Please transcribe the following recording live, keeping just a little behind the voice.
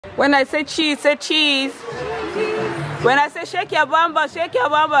When I say cheese, say cheese. When I say shake your bamba, shake your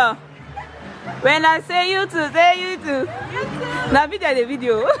bamba. When I say you too, say you too. Now video the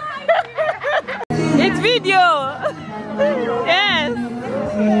video. It's video. Yes.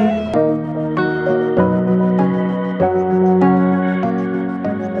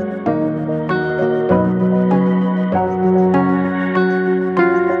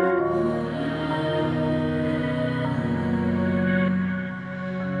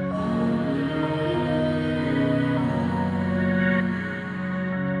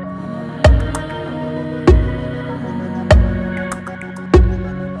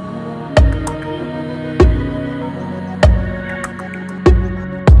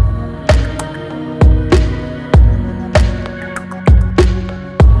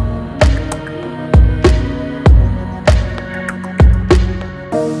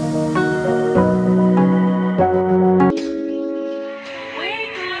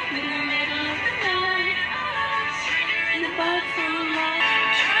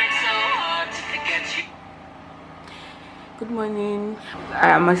 Good morning.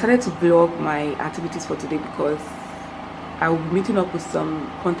 I decided to vlog my activities for today because I will be meeting up with some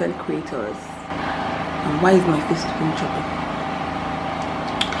content creators. And why is my face looking choppy?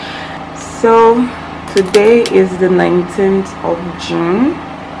 So today is the 19th of June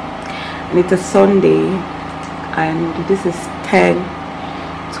and it's a Sunday and this is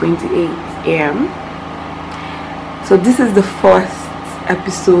 10:28 a.m. So this is the first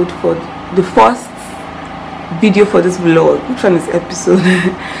episode for the first video for this vlog. Which one is episode?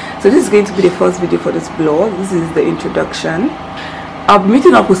 So this is going to be the first video for this vlog. This is the introduction. I'll be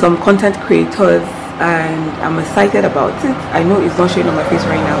meeting up with some content creators and I'm excited about it. I know it's not showing on my face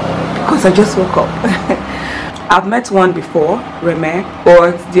right now because I just woke up. I've met one before, Reme,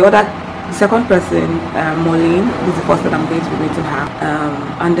 but the second person, Moline, this is the first time I'm going to be meeting her,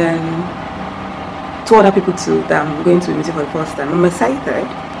 and then two other people too that I'm going to be meeting for the first time. I'm excited.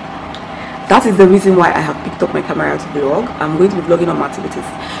 That is the reason why I have picked up my camera to vlog. I'm going to be vlogging on my activities.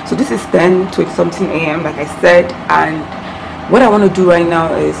 So this is 10:20 something a.m. like I said, and what I want to do right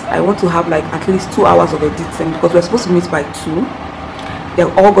now is I want to have like at least 2 hours of editing because we're supposed to meet by 2.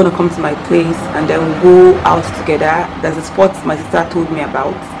 They're all gonna come to my place and then we'll go out together. There's a spot my sister told me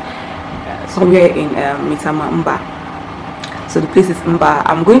about somewhere in Mitama Mba. So the place is Mba.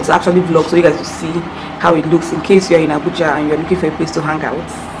 I'm going to actually vlog so you guys will see how it looks in case you're in Abuja and you're looking for a place to hang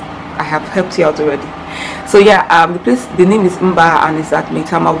out. I have helped you out already. So yeah, the name is Mba and it's at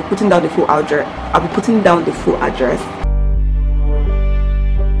Mitama. I'll be putting down the full address.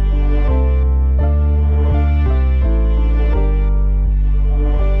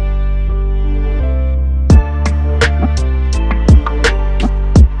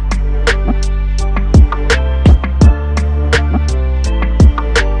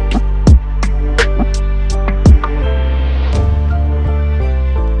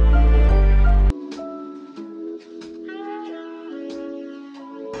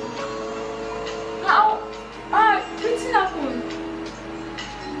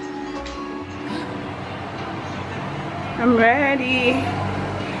 I'm ready.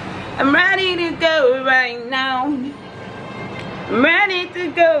 I'm ready to go right now. I'm ready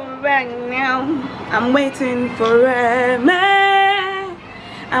to go right now. I'm waiting for Emma.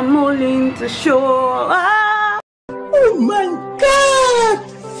 I'm rolling to shore. Oh my God!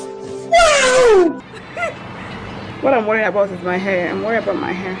 Wow! What I'm worried about is my hair. I'm worried about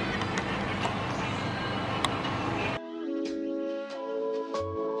my hair.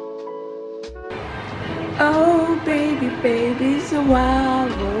 Oh baby, baby, it's a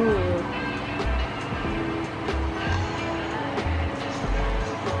wild world.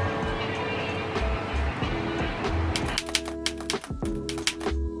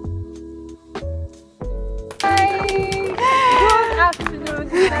 Hi. Good afternoon.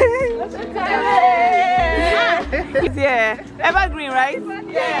 Yeah, evergreen, right?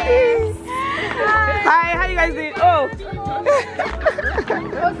 Yes. Hi, how you guys doing? Oh.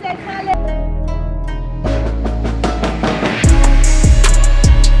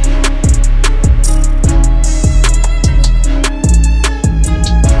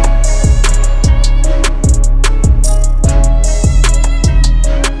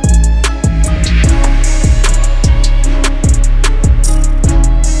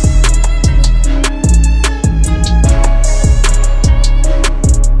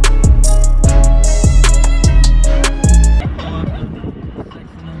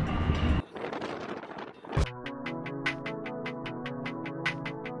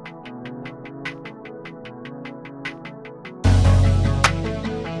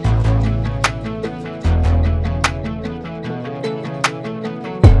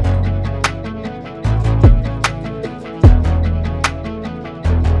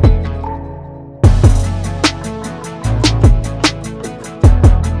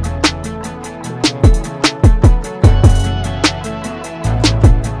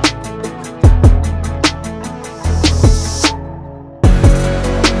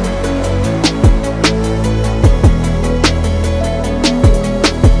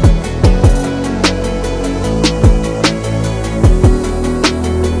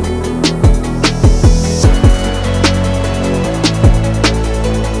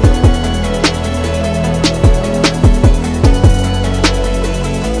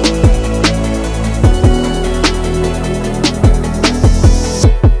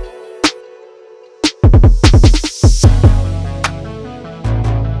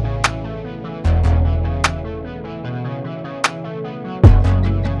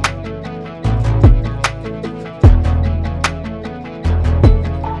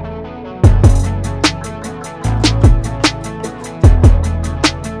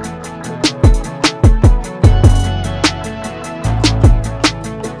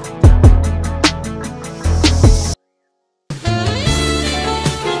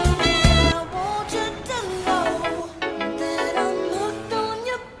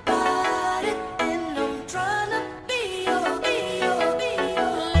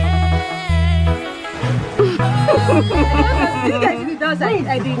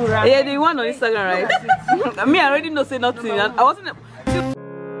 I did. Yeah, the one on Instagram, right? Me, I already know say nothing. I wasn't.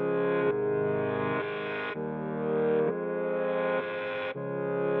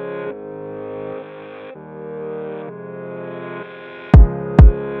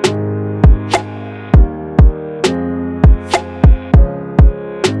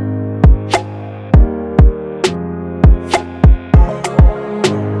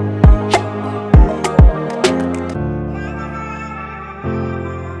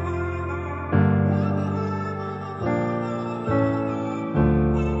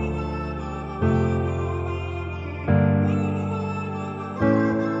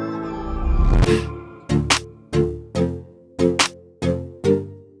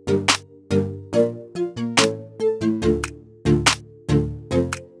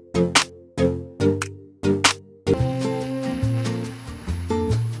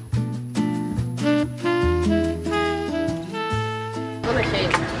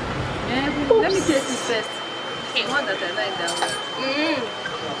 Let me taste this first. Okay, one that I like that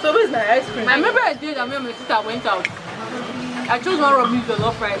one. So where's my ice cream? I remember I did that when my sister went out. I chose one of these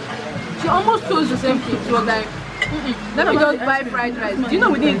jollof rice. She almost chose the same thing. She was like, let me just buy fried rice. Do you know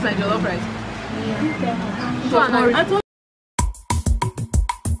we didn't eat my jollof rice? Yeah. So I told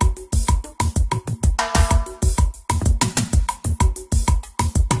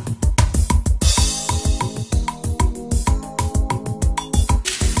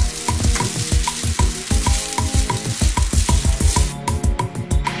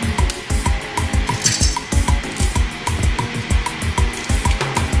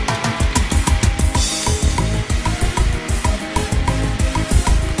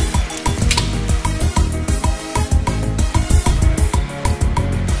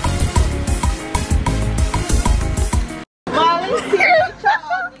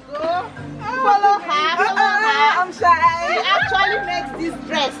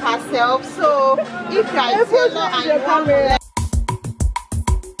herself, so if I tailor and you want to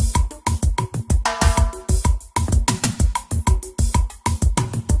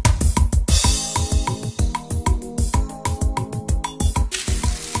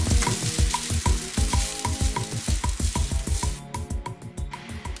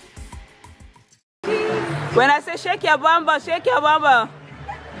when I say shake your bamba, shake your bamba.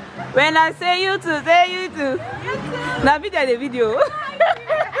 When I say you too, say you too. Now video the video.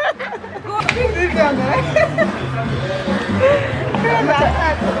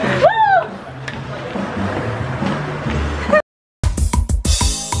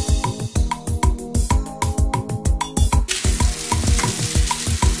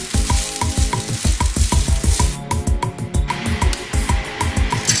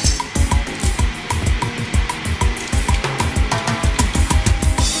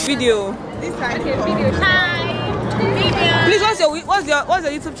 Video. this side. Okay, video. Hi, Vivian. Please, what's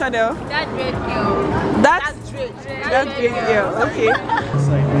your YouTube channel? That great girl. That's great. That's great girl. Okay.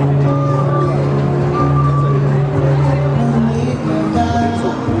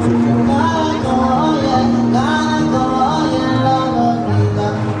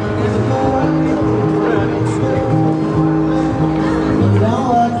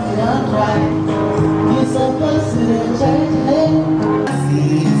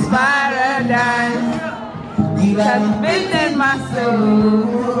 Has been in my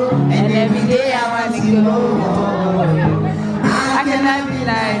soul, and every day I want to go. I cannot be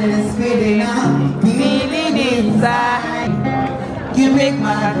like this feeling inside. You make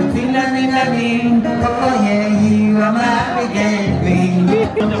my heart feel loving. Oh yeah, you are my African queen.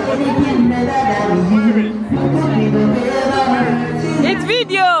 It's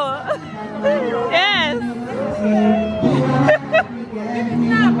video. Yes.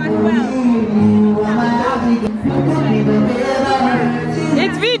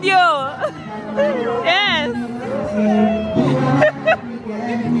 It's video.